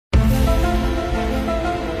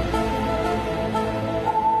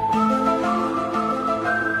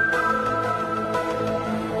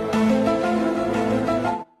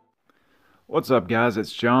What's up guys,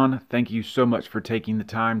 it's John. Thank you so much for taking the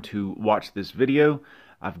time to watch this video.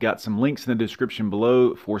 I've got some links in the description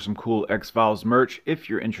below for some cool X-Files merch if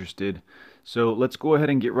you're interested. So let's go ahead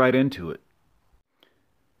and get right into it.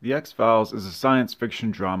 The X-Files is a science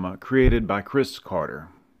fiction drama created by Chris Carter.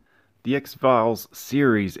 The X-Files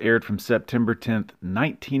series aired from September 10th,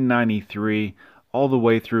 1993 all the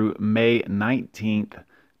way through May 19th,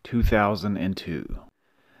 2002.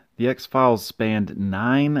 The X-Files spanned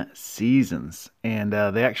 9 seasons, and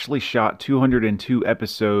they actually shot 202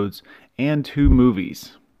 episodes and 2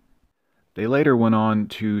 movies. They later went on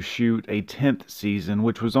to shoot a 10th season,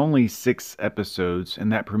 which was only 6 episodes,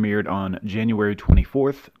 and that premiered on January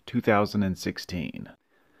 24th, 2016.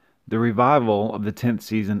 The revival of the 10th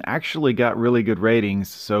season actually got really good ratings,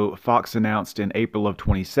 so Fox announced in April of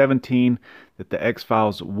 2017 that the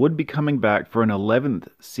X-Files would be coming back for an 11th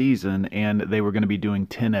season and they were going to be doing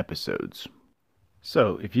 10 episodes.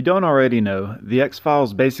 So, if you don't already know, the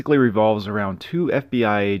X-Files basically revolves around 2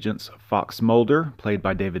 FBI agents, Fox Mulder, played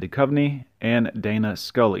by David Duchovny, and Dana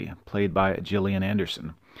Scully, played by Gillian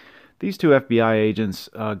Anderson. These 2 FBI agents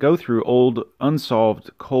go through old, unsolved,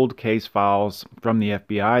 cold case files from the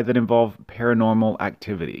FBI that involve paranormal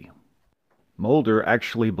activity. Mulder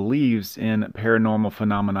actually believes in paranormal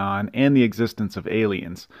phenomenon and the existence of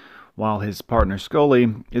aliens, while his partner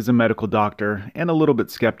Scully is a medical doctor and a little bit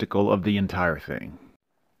skeptical of the entire thing.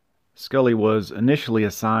 Scully was initially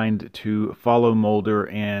assigned to follow Mulder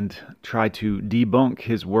and try to debunk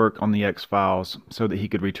his work on the X-Files so that he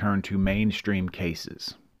could return to mainstream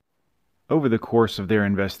cases. Over the course of their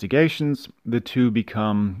investigations, the 2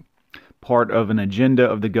 become part of an agenda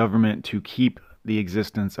of the government to keep the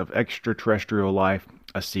existence of extraterrestrial life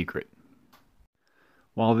a secret.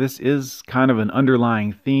 While this is kind of an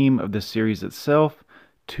underlying theme of the series itself,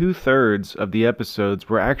 2/3 of the episodes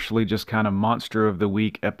were actually just kind of Monster of the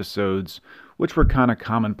Week episodes, which were kind of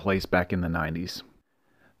commonplace back in the 90s.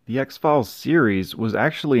 The X-Files series was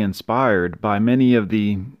actually inspired by many of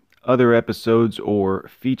the other episodes or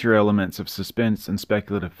feature elements of suspense and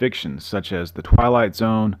speculative fiction, such as The Twilight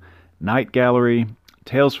Zone, Night Gallery,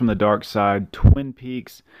 Tales from the Dark Side, Twin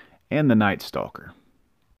Peaks, and The Night Stalker.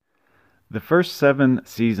 The first 7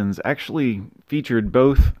 seasons actually featured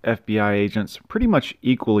both FBI agents pretty much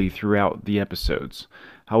equally throughout the episodes.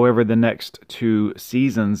 However, the next 2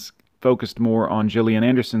 seasons focused more on Gillian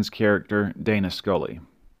Anderson's character, Dana Scully.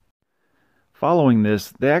 Following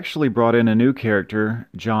this, they actually brought in a new character,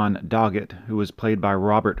 John Doggett, who was played by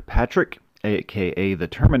Robert Patrick, aka the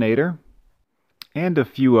Terminator, and a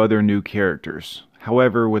few other new characters.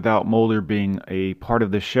 However, without Mulder being a part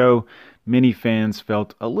of the show, many fans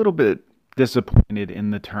felt a little bit disappointed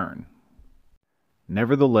in the turn.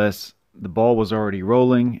 Nevertheless, the ball was already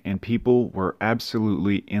rolling and people were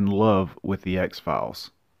absolutely in love with the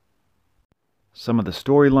X-Files. Some of the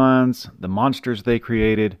storylines, the monsters they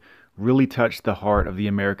created, really touched the heart of the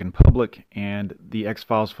American public, and the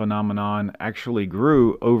X-Files phenomenon actually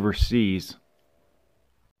grew overseas.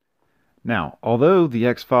 Now, although the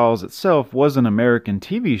X-Files itself was an American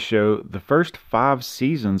TV show, the first 5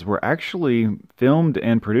 seasons were actually filmed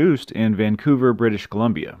and produced in Vancouver, British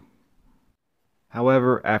Columbia.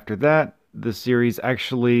 However, after that, the series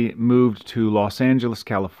actually moved to Los Angeles,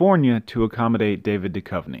 California to accommodate David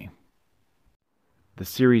Duchovny. The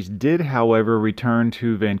series did, however, return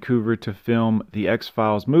to Vancouver to film the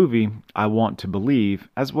X-Files movie, I Want to Believe,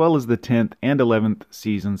 as well as the 10th and 11th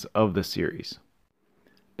seasons of the series.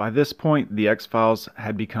 By this point, the X-Files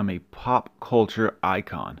had become a pop culture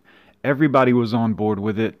icon. Everybody was on board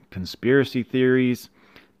with it. Conspiracy theories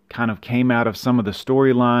kind of came out of some of the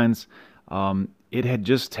storylines. It had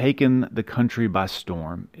just taken the country by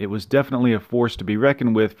storm. It was definitely a force to be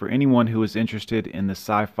reckoned with for anyone who was interested in the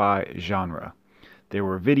sci-fi genre. There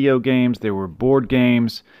were video games, there were board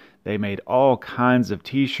games, they made all kinds of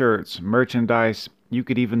t-shirts, merchandise. You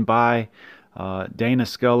could even buy Dana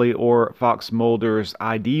Scully or Fox Mulder's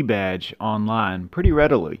ID badge online pretty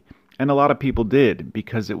readily. And a lot of people did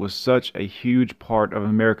because it was such a huge part of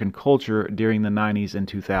American culture during the 90s and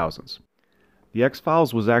 2000s. The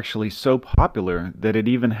X-Files was actually so popular that it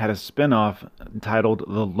even had a spin-off entitled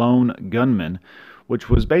The Lone Gunman, which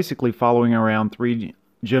was basically following around 3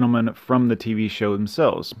 gentlemen from the TV show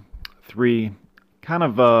themselves. 3 kind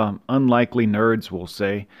of unlikely nerds, we'll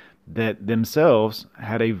say, that themselves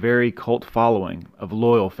had a very cult following of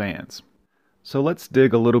loyal fans. So let's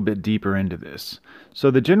dig a little bit deeper into this.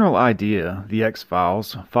 So the general idea, The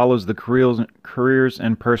X-Files, follows the careers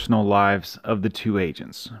and personal lives of the 2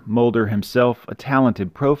 agents. Mulder himself, a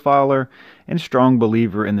talented profiler and strong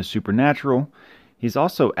believer in the supernatural. He's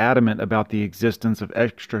also adamant about the existence of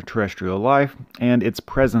extraterrestrial life and its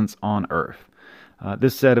presence on Earth.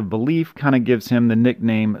 This set of belief kind of gives him the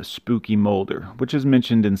nickname Spooky Mulder, which is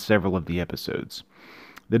mentioned in several of the episodes.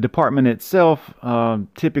 The department itself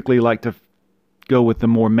typically like to go with the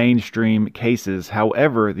more mainstream cases.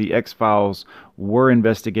 However, the X-Files were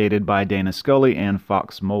investigated by Dana Scully and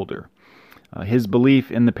Fox Mulder. His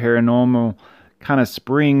belief in the paranormal kind of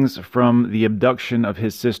springs from the abduction of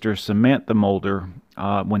his sister Samantha Mulder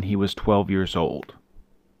when he was 12 years old.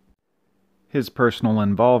 His personal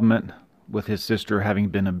involvement with his sister having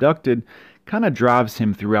been abducted kind of drives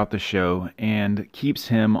him throughout the show and keeps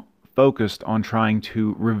him focused on trying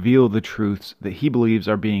to reveal the truths that he believes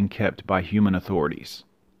are being kept by human authorities.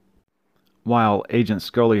 While Agent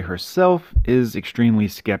Scully herself is extremely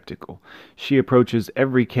skeptical, she approaches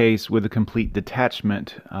every case with a complete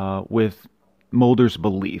detachment with Mulder's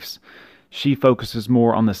beliefs. She focuses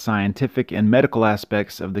more on the scientific and medical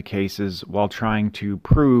aspects of the cases while trying to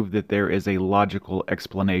prove that there is a logical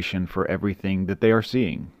explanation for everything that they are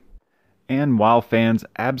seeing. And while fans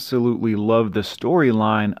absolutely love the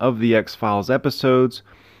storyline of the X-Files episodes,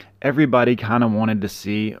 everybody kind of wanted to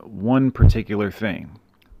see one particular thing.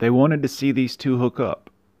 They wanted to see these two hook up.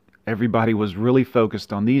 Everybody was really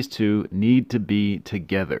focused on these two need to be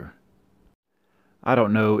together. I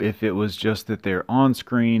don't know if it was just that their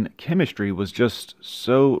on-screen chemistry was just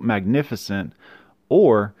so magnificent,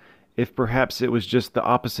 or if perhaps it was just the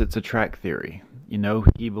opposites attract theory. You know,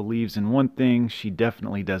 he believes in one thing, she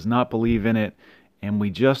definitely does not believe in it, and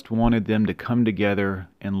we just wanted them to come together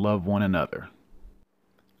and love one another.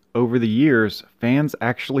 Over the years, fans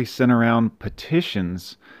actually sent around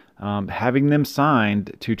petitions having them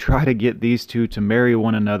signed to try to get these two to marry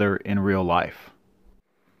one another in real life.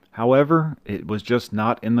 However, it was just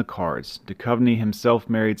not in the cards. Duchovny himself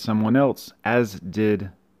married someone else, as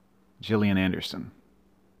did Gillian Anderson.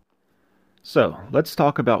 So, let's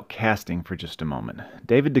talk about casting for just a moment.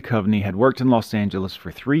 David Duchovny had worked in Los Angeles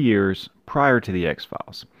for 3 years prior to the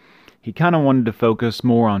X-Files. He kind of wanted to focus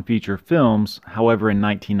more on feature films. However, in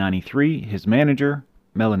 1993, his manager,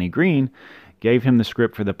 Melanie Green, gave him the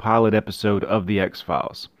script for the pilot episode of the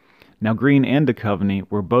X-Files. Now, Green and Duchovny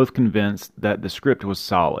were both convinced that the script was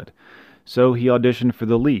solid, so he auditioned for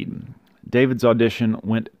the lead. David's audition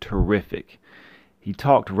went terrific. He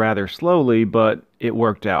talked rather slowly, but it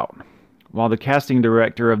worked out. While the casting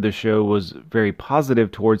director of the show was very positive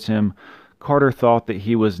towards him, Carter thought that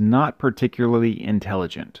he was not particularly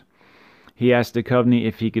intelligent. He asked Duchovny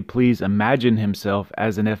if he could please imagine himself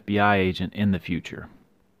as an FBI agent in the future.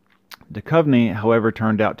 Duchovny, however,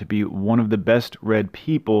 turned out to be one of the best-read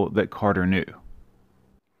people that Carter knew.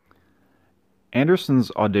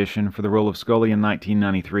 Anderson's audition for the role of Scully in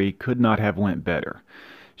 1993 could not have went better.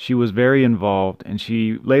 She was very involved, and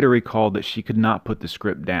she later recalled that she could not put the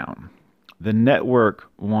script down. The network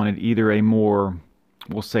wanted either a more,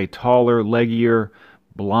 we'll say, taller, leggier,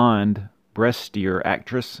 blonde, breastier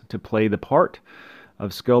actress to play the part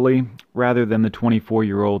of Scully rather than the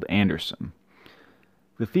 24-year-old Anderson.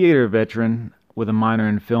 The theater veteran, with a minor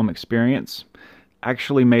in film experience,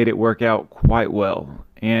 actually made it work out quite well,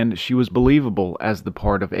 and she was believable as the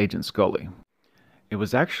part of Agent Scully. It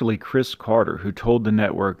was actually Chris Carter who told the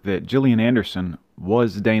network that Gillian Anderson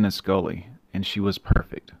was Dana Scully, and she was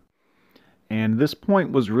perfect. And this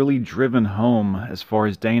point was really driven home as far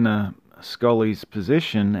as Dana Scully's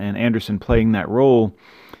position and Anderson playing that role.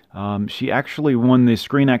 She actually won the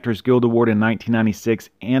Screen Actors Guild Award in 1996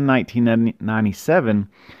 and 1997,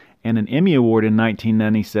 and an Emmy Award in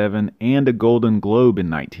 1997, and a Golden Globe in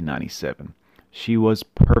 1997. She was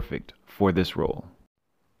perfect for this role.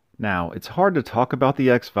 Now, it's hard to talk about the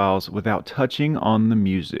X-Files without touching on the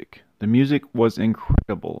music. The music was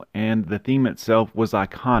incredible, and the theme itself was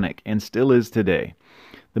iconic, and still is today.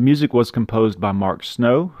 The music was composed by Mark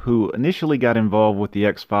Snow, who initially got involved with the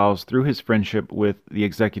X-Files through his friendship with the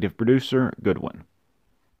executive producer, Goodwin.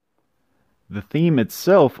 The theme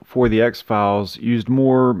itself for the X-Files used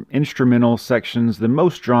more instrumental sections than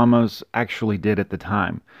most dramas actually did at the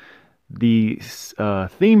time. The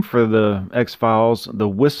theme for the X-Files, the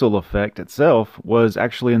whistle effect itself, was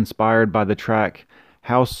actually inspired by the track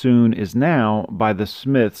How Soon Is Now by the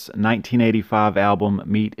Smiths' 1985 album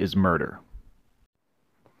Meat is Murder.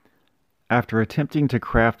 After attempting to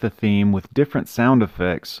craft the theme with different sound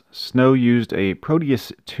effects, Snow used a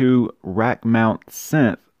Proteus 2 rack mount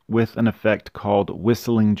synth with an effect called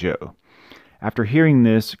Whistling Joe. After hearing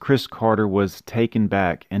this, Chris Carter was taken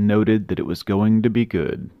back and noted that it was going to be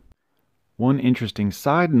good. One interesting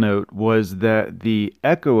side note was that the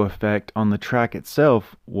echo effect on the track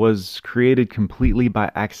itself was created completely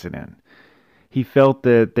by accident. He felt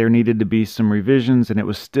that there needed to be some revisions and it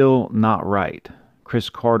was still not right. Chris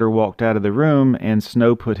Carter walked out of the room and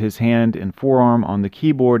Snow put his hand and forearm on the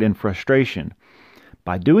keyboard in frustration.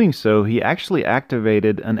 By doing so, he actually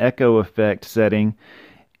activated an echo effect setting,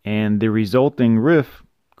 and the resulting riff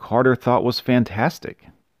Carter thought was fantastic.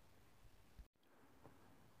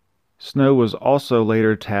 Snow was also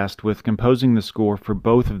later tasked with composing the score for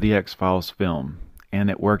both of the X-Files film, and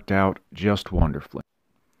it worked out just wonderfully.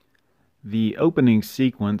 The opening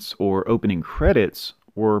sequence, or opening credits,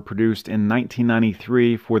 were produced in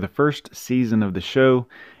 1993 for the first season of the show,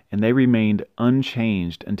 and they remained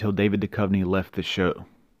unchanged until David Duchovny left the show.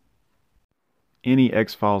 Any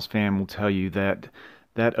X-Files fan will tell you that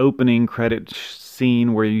that opening credit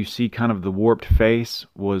scene where you see kind of the warped face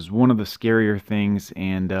was one of the scarier things,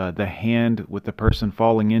 and the hand with the person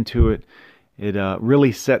falling into it, it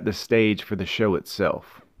really set the stage for the show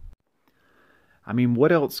itself. I mean,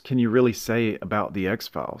 what else can you really say about the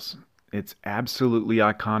X-Files? It's absolutely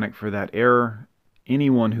iconic for that era.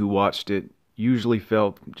 Anyone who watched it usually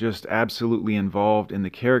felt just absolutely involved in the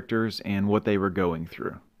characters and what they were going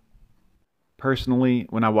through. Personally,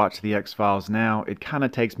 when I watch the X-Files now, it kind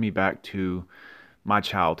of takes me back to my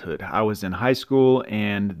childhood. I was in high school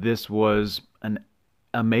and this was an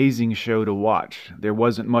amazing show to watch. There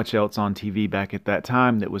wasn't much else on TV back at that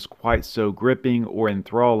time that was quite so gripping or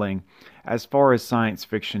enthralling as far as science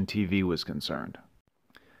fiction TV was concerned.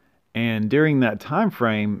 And during that time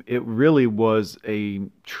frame, it really was a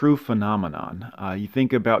true phenomenon. You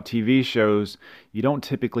think about TV shows, you don't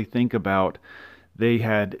typically think about they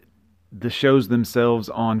had the shows themselves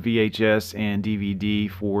on VHS and DVD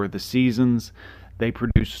for the seasons. They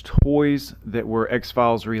produced toys that were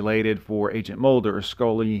X-Files related for Agent Mulder,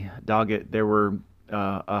 Scully, Doggett. There were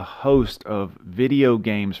a host of video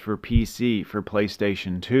games for PC, for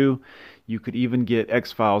PlayStation 2. You could even get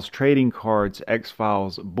X-Files trading cards,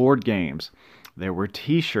 X-Files board games. There were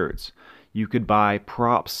t-shirts. You could buy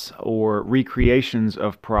props or recreations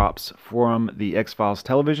of props from the X-Files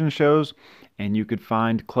television shows, and you could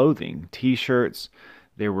find clothing, t-shirts.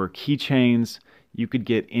 There were keychains. You could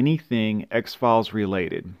get anything X-Files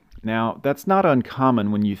related. Now, that's not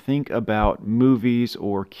uncommon when you think about movies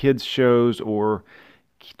or kids shows or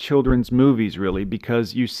children's movies, really,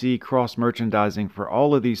 because you see cross-merchandising for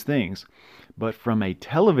all of these things. But from a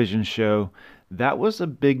television show, that was a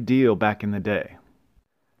big deal back in the day.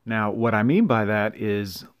 Now, what I mean by that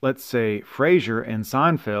is, let's say Frasier and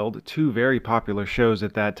Seinfeld, two very popular shows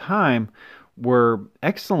at that time, were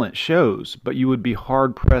excellent shows, but you would be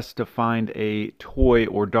hard-pressed to find a toy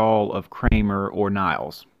or doll of Kramer or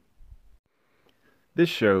Niles. This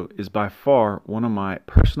show is by far one of my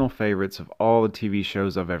personal favorites of all the TV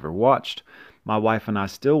shows I've ever watched. My wife and I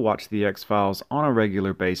still watch The X-Files on a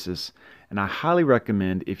regular basis, and I highly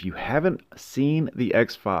recommend, if you haven't seen The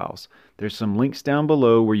X-Files, there's some links down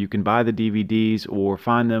below where you can buy the DVDs or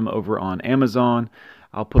find them over on Amazon.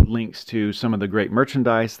 I'll put links to some of the great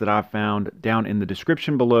merchandise that I've found down in the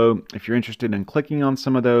description below if you're interested in clicking on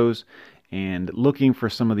some of those and looking for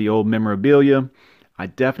some of the old memorabilia. I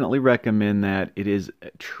definitely recommend that. It is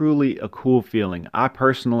truly a cool feeling. I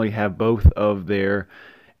personally have both of their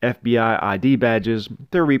FBI ID badges.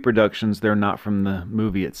 They're reproductions. They're not from the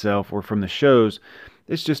movie itself or from the shows.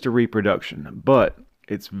 It's just a reproduction. But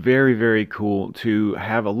it's very, very cool to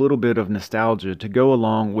have a little bit of nostalgia to go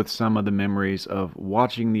along with some of the memories of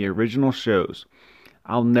watching the original shows.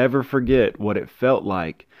 I'll never forget what it felt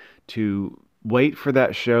like to wait for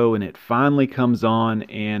that show and it finally comes on,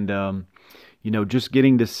 and just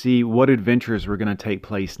getting to see what adventures were going to take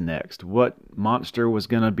place next. What monster was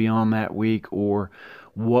going to be on that week, or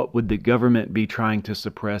what would the government be trying to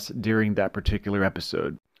suppress during that particular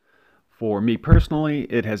episode. For me personally,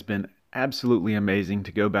 it has been absolutely amazing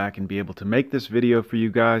to go back and be able to make this video for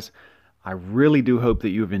you guys. I really do hope that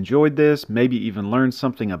you've enjoyed this, maybe even learned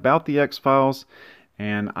something about the X-Files,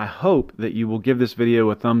 and I hope that you will give this video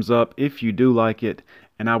a thumbs up if you do like it.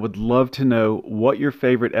 And I would love to know what your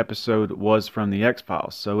favorite episode was from the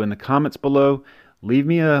X-Files. So in the comments below, leave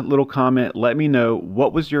me a little comment. Let me know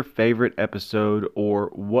what was your favorite episode,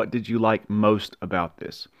 or what did you like most about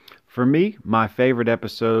this. For me, my favorite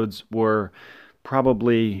episodes were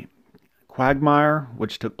probably Quagmire,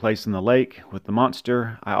 which took place in the lake with the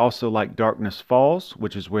monster. I also like Darkness Falls,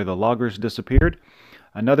 which is where the loggers disappeared.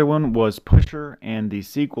 Another one was Pusher and the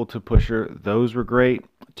sequel to Pusher. Those were great.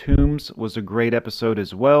 Tombs was a great episode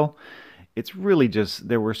as well. It's really just,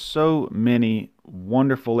 there were so many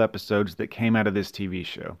wonderful episodes that came out of this TV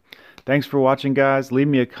show. Thanks for watching, guys. Leave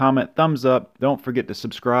me a comment, thumbs up. Don't forget to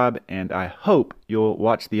subscribe, and I hope you'll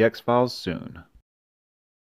watch The X-Files soon.